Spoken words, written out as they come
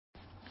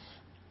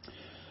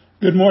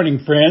Good morning,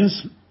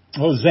 friends.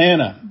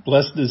 Hosanna.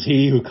 Blessed is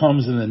he who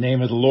comes in the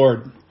name of the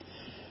Lord.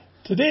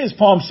 Today is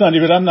Palm Sunday,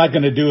 but I'm not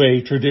going to do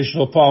a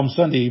traditional Palm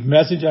Sunday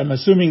message. I'm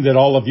assuming that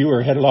all of you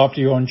are headed off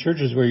to your own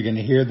churches where you're going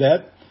to hear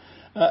that.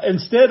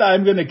 Instead,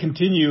 I'm going to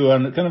continue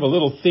on kind of a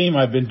little theme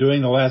I've been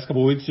doing the last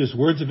couple of weeks, just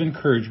words of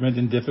encouragement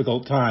in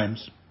difficult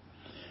times.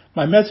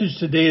 My message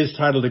today is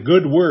titled A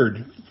Good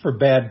Word for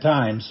Bad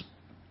Times.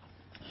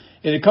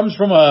 And it comes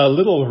from a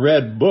little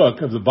red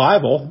book of the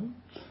Bible.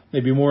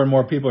 Maybe more and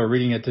more people are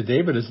reading it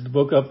today, but it's the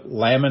book of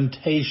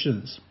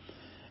Lamentations.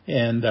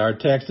 And our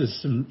text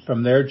is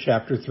from there,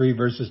 chapter 3,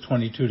 verses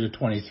 22 to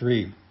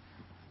 23.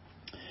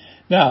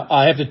 Now,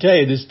 I have to tell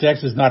you, this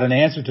text is not an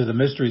answer to the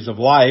mysteries of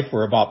life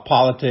or about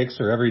politics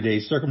or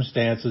everyday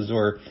circumstances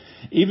or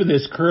even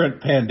this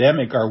current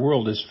pandemic our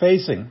world is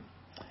facing.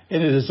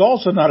 And it is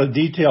also not a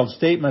detailed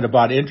statement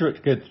about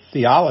intricate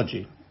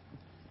theology.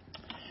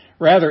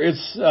 Rather,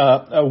 it's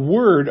a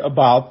word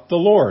about the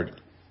Lord.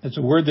 It's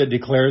a word that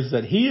declares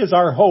that he is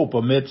our hope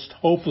amidst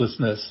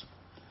hopelessness.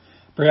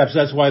 Perhaps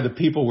that's why the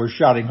people were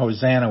shouting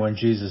Hosanna when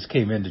Jesus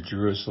came into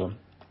Jerusalem.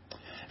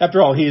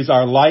 After all, he is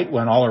our light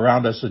when all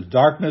around us is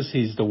darkness.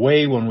 He's the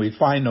way when we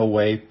find no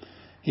way.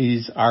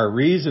 He's our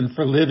reason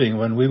for living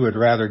when we would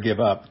rather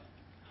give up.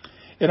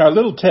 In our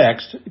little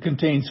text, it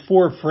contains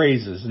 4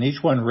 phrases, and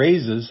each one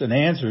raises and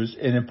answers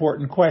an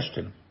important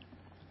question.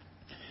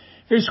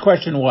 Here's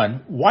question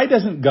 1. Why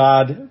doesn't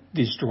God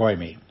destroy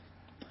me?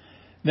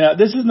 Now,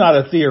 this is not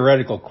a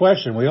theoretical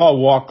question. We all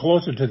walk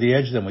closer to the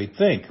edge than we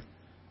think.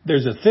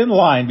 There's a thin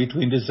line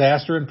between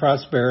disaster and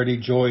prosperity,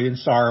 joy and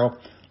sorrow,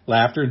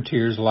 laughter and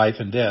tears, life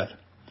and death.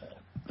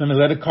 I mean,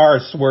 let a car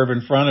swerve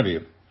in front of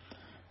you,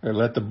 or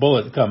let the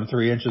bullet come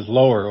 3 inches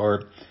lower,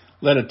 or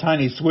let a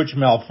tiny switch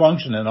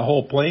malfunction and a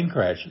whole plane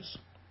crashes,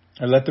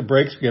 or let the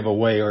brakes give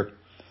away, or,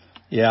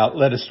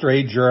 let a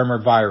stray germ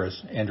or virus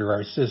enter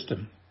our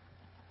system.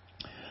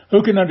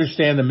 Who can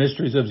understand the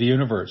mysteries of the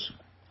universe?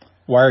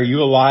 Why are you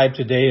alive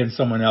today and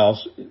someone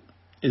else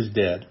is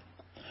dead?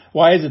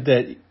 Why is it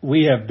that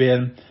we have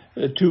been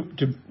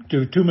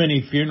to too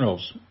many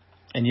funerals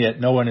and yet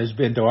no one has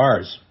been to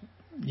ours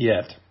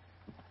yet?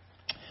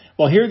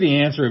 Well, hear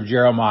the answer of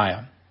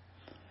Jeremiah.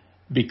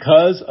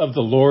 Because of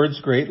the Lord's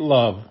great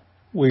love,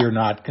 we are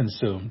not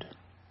consumed.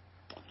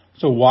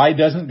 So why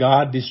doesn't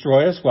God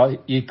destroy us?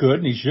 Well, he could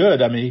and he should.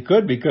 He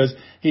could because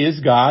he is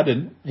God,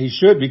 and he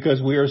should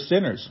because we are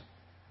sinners.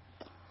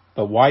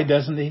 But why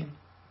doesn't he?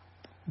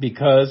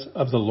 Because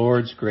of the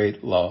Lord's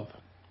great love.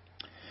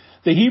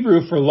 The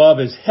Hebrew for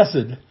love is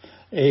hesed,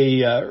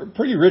 a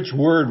pretty rich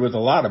word with a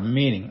lot of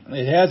meaning.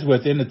 It has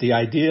within it the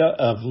idea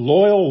of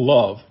loyal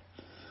love,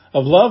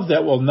 of love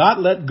that will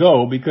not let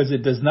go because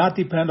it does not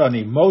depend on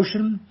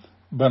emotion,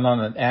 but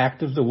on an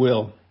act of the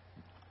will.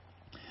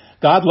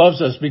 God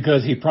loves us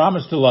because he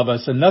promised to love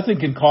us, and nothing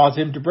can cause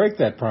him to break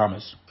that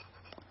promise.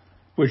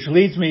 Which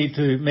leads me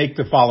to make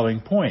the following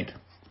point.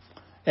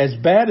 As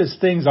bad as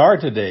things are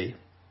today,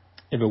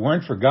 if it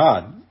weren't for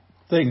God,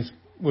 things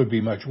would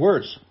be much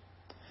worse.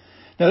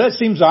 Now that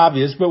seems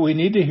obvious, but we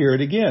need to hear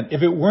it again.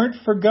 If it weren't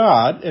for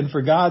God and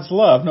for God's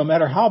love, no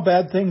matter how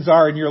bad things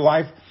are in your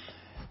life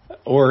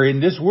or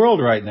in this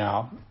world right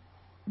now,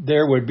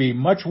 there would be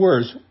much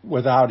worse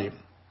without him.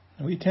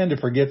 And we tend to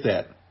forget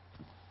that.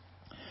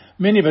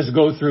 Many of us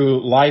go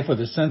through life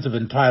with a sense of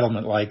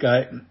entitlement, like,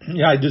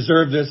 I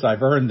deserve this,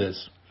 I've earned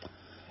this.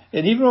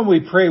 And even when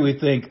we pray, we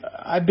think,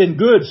 I've been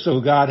good, so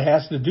God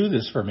has to do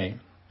this for me.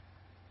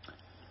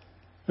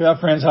 Well,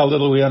 friends, how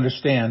little we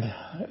understand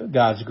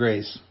God's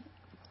grace.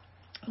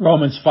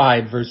 Romans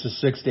 5, verses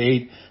 6 to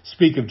 8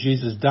 speak of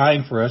Jesus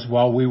dying for us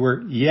while we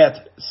were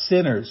yet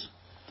sinners.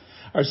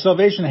 Our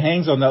salvation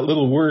hangs on that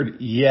little word,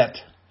 yet.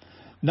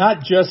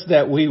 Not just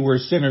that we were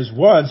sinners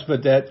once,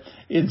 but that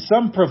in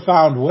some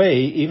profound way,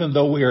 even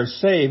though we are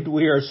saved,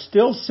 we are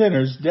still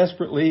sinners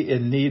desperately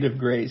in need of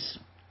grace.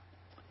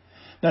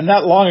 Now,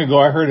 not long ago,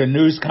 I heard a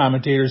news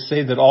commentator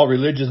say that all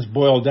religions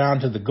boil down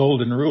to the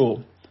golden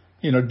rule.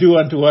 Do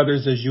unto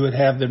others as you would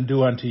have them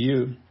do unto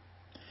you.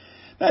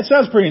 That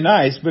sounds pretty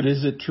nice, but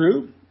is it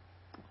true?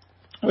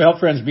 Well,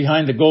 friends,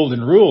 behind the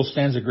golden rule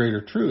stands a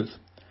greater truth.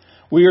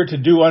 We are to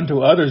do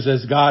unto others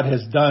as God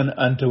has done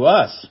unto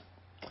us.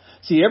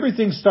 See,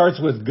 everything starts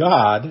with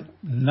God,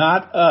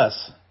 not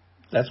us.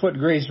 That's what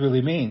grace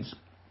really means.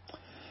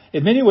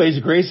 In many ways,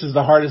 grace is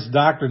the hardest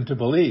doctrine to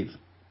believe.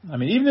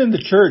 Even in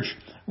the church,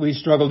 we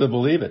struggle to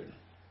believe it.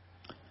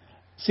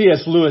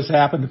 C.S. Lewis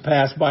happened to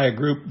pass by a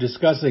group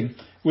discussing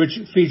which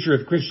feature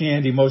of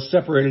Christianity most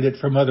separated it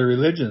from other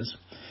religions.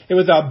 And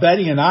without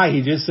batting an eye,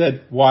 he just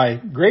said, why,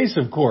 grace,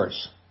 of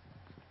course.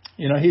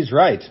 He's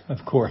right, of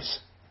course.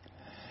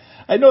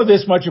 I know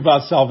this much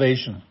about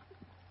salvation.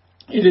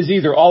 It is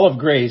either all of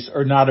grace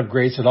or not of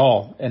grace at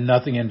all, and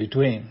nothing in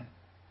between.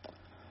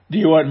 Do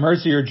you want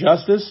mercy or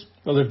justice?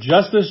 Well, if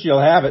justice,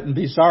 you'll have it and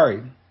be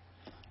sorry.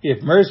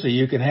 If mercy,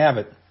 you can have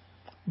it.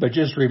 But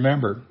just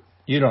remember,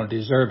 you don't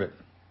deserve it.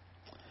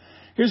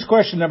 Here's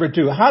question number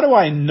 2. How do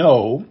I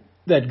know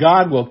that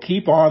God will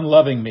keep on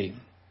loving me?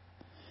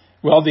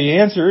 Well, the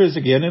answer is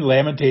again in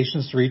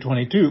Lamentations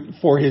 3:22,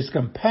 for his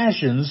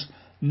compassions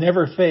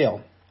never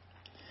fail.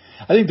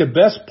 I think the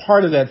best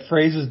part of that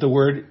phrase is the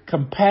word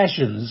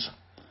compassions.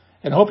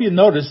 And I hope you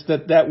notice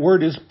that that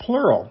word is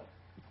plural.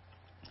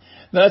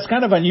 Now, that's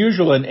kind of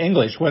unusual in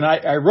English. When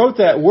I wrote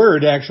that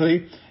word,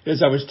 actually,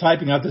 as I was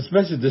typing out this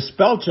message, the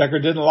spell checker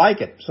didn't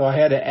like it, so I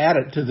had to add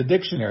it to the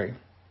dictionary.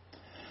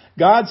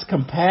 God's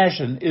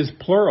compassion is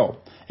plural.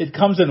 It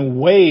comes in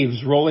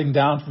waves rolling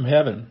down from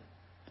heaven.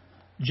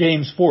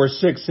 James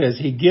 4:6 says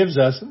he gives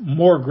us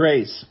more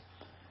grace.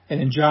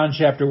 And in John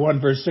chapter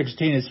 1, verse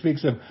 16, it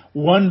speaks of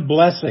one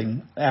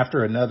blessing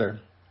after another.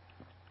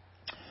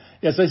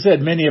 As I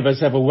said, many of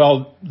us have a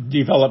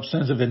well-developed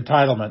sense of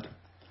entitlement.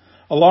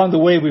 Along the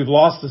way, we've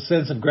lost the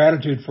sense of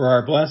gratitude for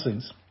our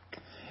blessings.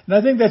 And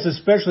I think that's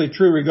especially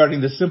true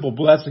regarding the simple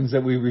blessings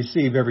that we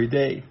receive every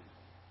day.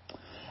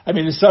 I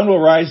mean, the sun will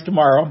rise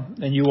tomorrow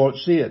and you won't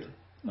see it.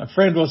 A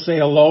friend will say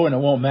hello and it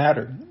won't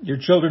matter. Your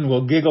children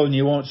will giggle and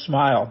you won't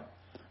smile.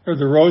 Or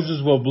the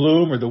roses will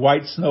bloom or the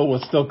white snow will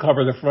still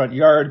cover the front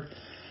yard.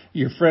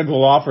 Your friend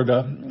will offer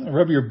to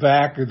rub your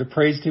back or the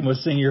praise team will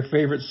sing your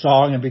favorite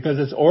song, and because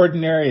it's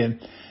ordinary and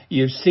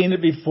you've seen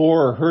it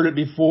before or heard it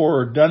before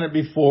or done it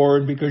before,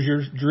 and because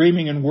you're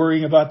dreaming and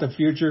worrying about the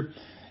future,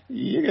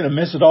 you're going to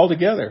miss it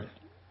altogether.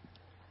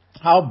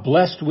 How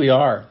blessed we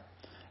are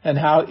and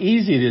how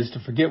easy it is to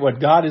forget what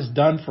God has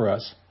done for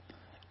us,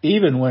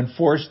 even when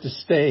forced to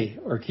stay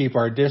or keep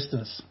our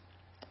distance.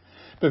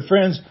 But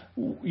friends,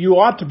 you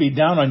ought to be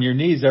down on your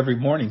knees every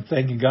morning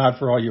thanking God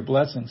for all your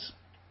blessings.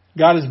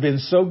 God has been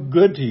so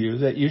good to you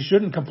that you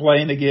shouldn't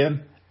complain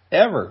again,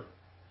 ever.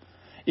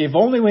 If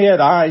only we had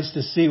eyes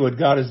to see what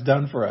God has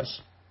done for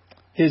us.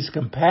 His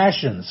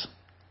compassions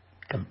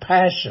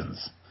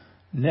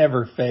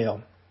never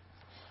fail.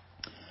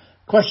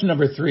 Question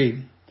number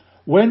 3.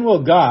 When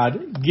will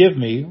God give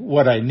me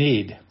what I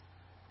need?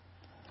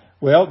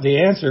 Well,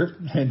 the answer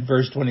in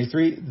verse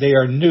 23, they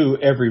are new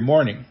every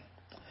morning.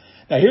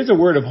 Now here's a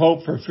word of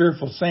hope for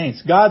fearful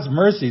saints. God's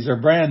mercies are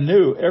brand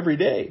new every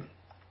day.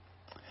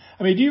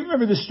 I mean, do you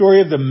remember the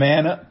story of the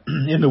manna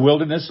in the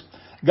wilderness?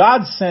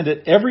 God sent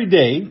it every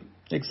day,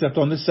 except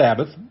on the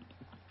Sabbath.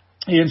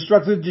 He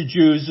instructed the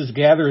Jews to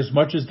gather as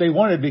much as they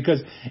wanted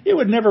because it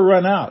would never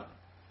run out.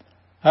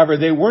 However,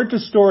 they weren't to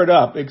store it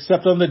up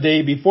except on the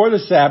day before the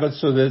Sabbath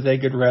so that they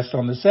could rest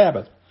on the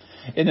Sabbath.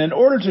 And in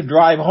order to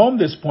drive home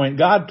this point,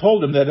 God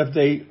told them that if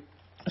they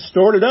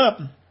stored it up,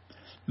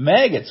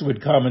 maggots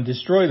would come and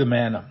destroy the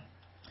manna.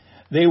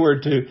 They were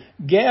to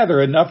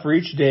gather enough for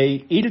each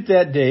day, eat it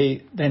that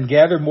day, then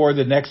gather more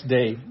the next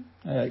day.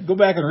 Go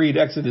back and read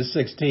Exodus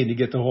 16 to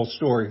get the whole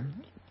story.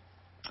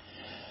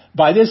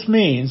 By this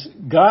means,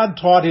 God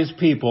taught his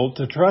people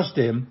to trust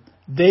him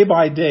day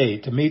by day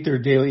to meet their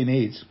daily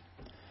needs.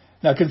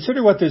 Now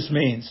consider what this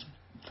means.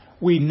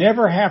 We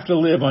never have to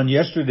live on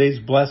yesterday's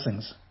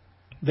blessings.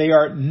 They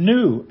are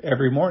new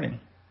every morning.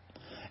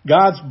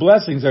 God's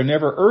blessings are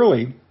never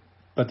early,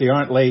 but they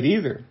aren't late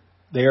either.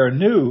 They are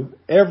new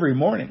every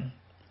morning.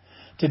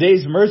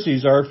 Today's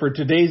mercies are for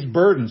today's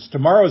burdens.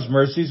 Tomorrow's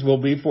mercies will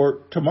be for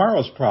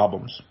tomorrow's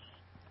problems.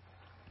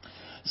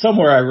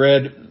 Somewhere I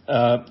read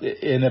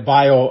in a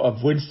bio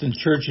of Winston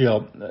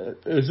Churchill,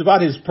 it was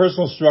about his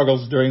personal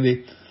struggles during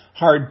the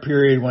hard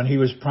period when he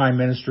was Prime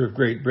Minister of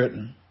Great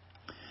Britain.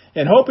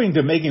 And hoping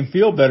to make him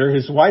feel better,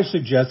 his wife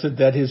suggested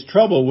that his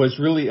trouble was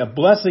really a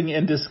blessing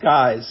in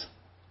disguise.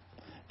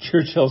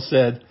 Churchill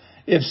said,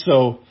 "If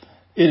so,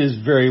 it is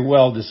very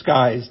well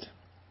disguised."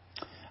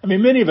 I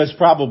mean, many of us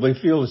probably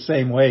feel the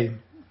same way.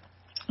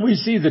 We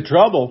see the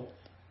trouble,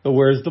 but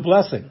where's the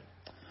blessing?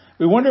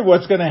 We wonder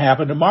what's going to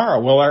happen tomorrow.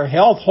 Will our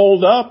health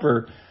hold up,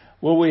 or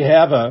will we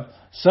have a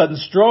sudden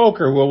stroke,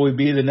 or will we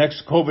be the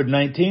next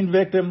COVID-19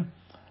 victim?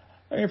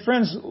 I mean,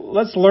 friends,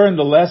 let's learn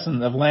the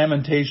lesson of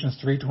Lamentations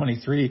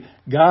 3:23.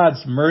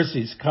 God's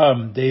mercies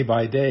come day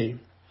by day.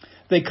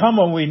 They come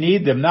when we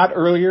need them, not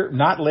earlier,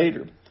 not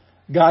later.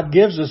 God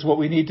gives us what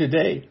we need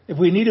today. If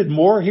we needed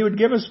more, he would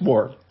give us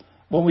more.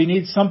 When we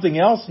need something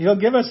else, he'll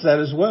give us that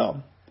as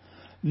well.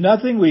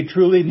 Nothing we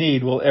truly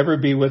need will ever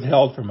be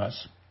withheld from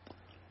us.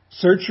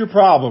 Search your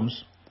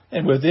problems,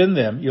 and within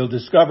them you'll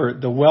discover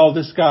the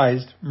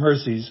well-disguised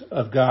mercies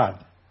of God.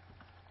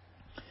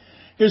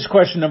 Here's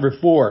question number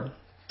 4.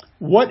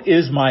 What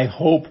is my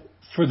hope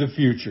for the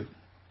future?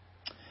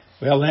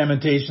 Well,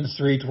 Lamentations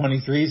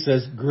 3:23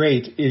 says,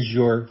 "Great is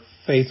your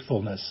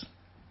faithfulness."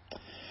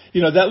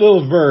 You know, that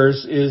little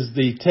verse is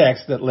the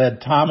text that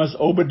led Thomas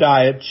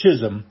Obadiah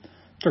Chisholm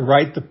to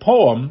write the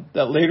poem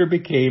that later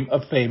became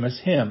a famous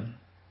hymn.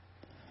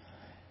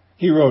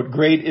 He wrote,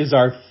 "Great is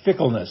our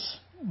fickleness.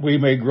 We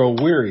may grow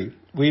weary.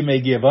 We may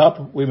give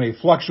up. We may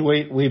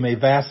fluctuate. We may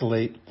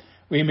vacillate.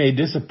 We may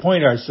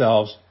disappoint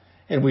ourselves,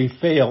 and we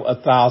fail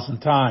 1,000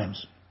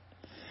 times."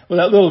 Well,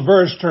 that little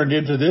verse turned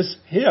into this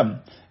hymn,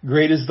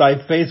 "Great is thy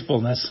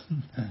faithfulness."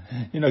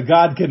 You know,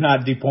 God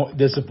cannot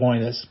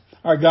disappoint us.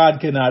 Our God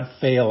cannot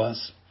fail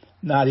us,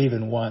 not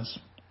even once.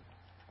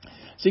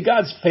 See,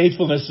 God's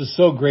faithfulness is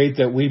so great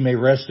that we may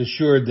rest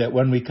assured that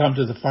when we come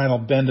to the final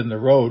bend in the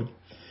road,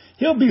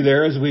 He'll be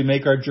there as we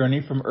make our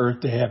journey from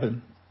earth to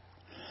heaven.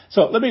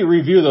 So let me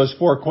review those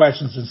 4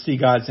 questions and see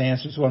God's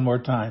answers one more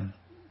time.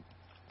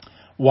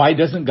 Why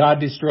doesn't God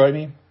destroy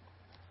me?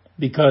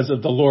 Because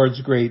of the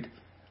Lord's great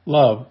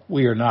love,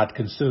 we are not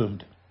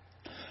consumed.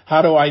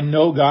 How do I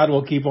know God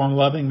will keep on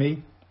loving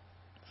me?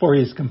 For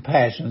His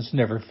compassions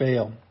never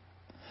fail.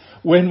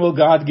 When will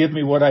God give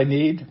me what I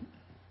need?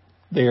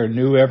 They are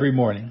new every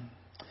morning.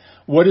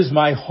 What is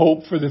my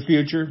hope for the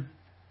future?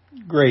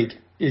 Great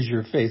is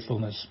your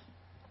faithfulness.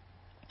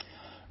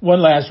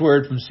 One last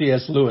word from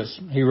C.S. Lewis.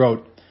 He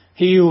wrote,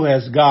 "He who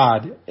has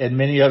God and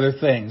many other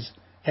things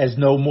has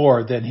no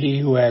more than he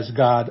who has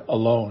God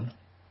alone."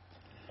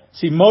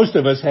 See, most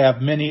of us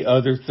have many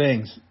other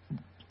things.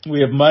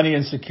 We have money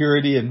and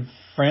security and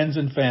friends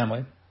and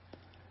family.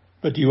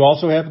 But do you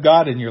also have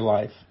God in your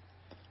life?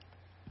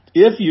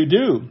 If you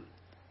do,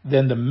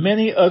 then the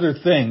many other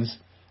things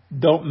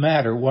don't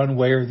matter one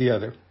way or the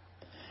other.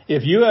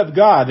 If you have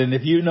God and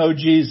if you know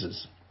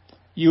Jesus,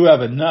 you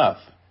have enough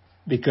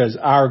because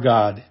our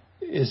God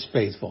is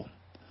faithful.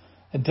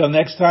 Until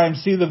next time,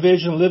 see the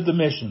vision, live the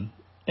mission,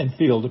 and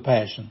feel the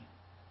passion.